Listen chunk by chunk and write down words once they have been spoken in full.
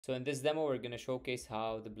So in this demo, we're going to showcase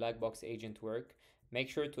how the Blackbox agent work. Make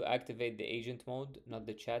sure to activate the agent mode, not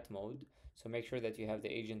the chat mode. So make sure that you have the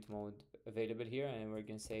agent mode available here, and we're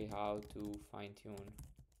going to say how to fine tune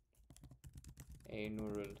a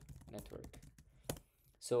neural network.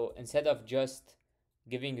 So instead of just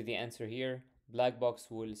giving you the answer here, Blackbox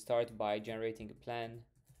will start by generating a plan.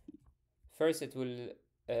 First, it will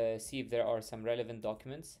see if there are some relevant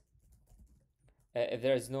documents. If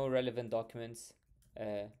there is no relevant documents,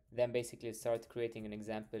 then basically start creating an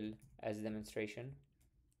example as a demonstration.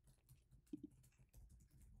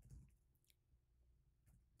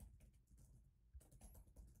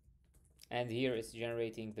 And here it's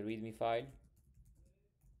generating the README file.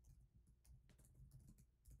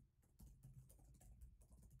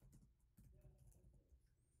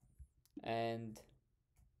 And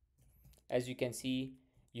as you can see,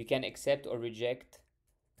 you can accept or reject.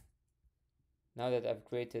 Now that I've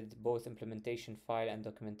created both implementation file and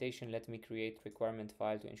documentation, let me create requirement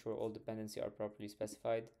file to ensure all dependencies are properly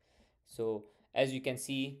specified. So as you can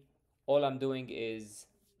see, all I'm doing is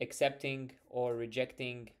accepting or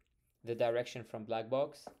rejecting the direction from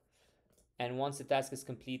Blackbox. And once the task is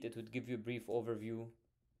complete, it would give you a brief overview.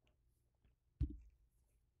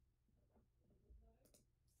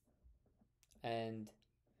 And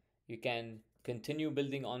you can continue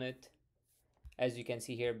building on it. As you can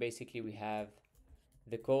see here, basically we have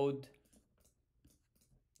the code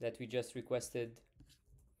that we just requested.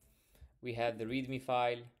 We have the README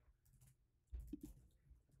file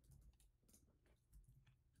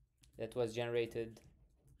that was generated.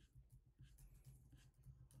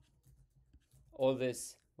 All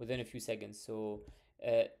this within a few seconds. So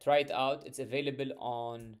try it out. It's available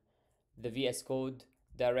on the VS Code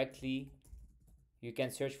directly. You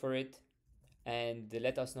can search for it and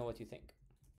let us know what you think.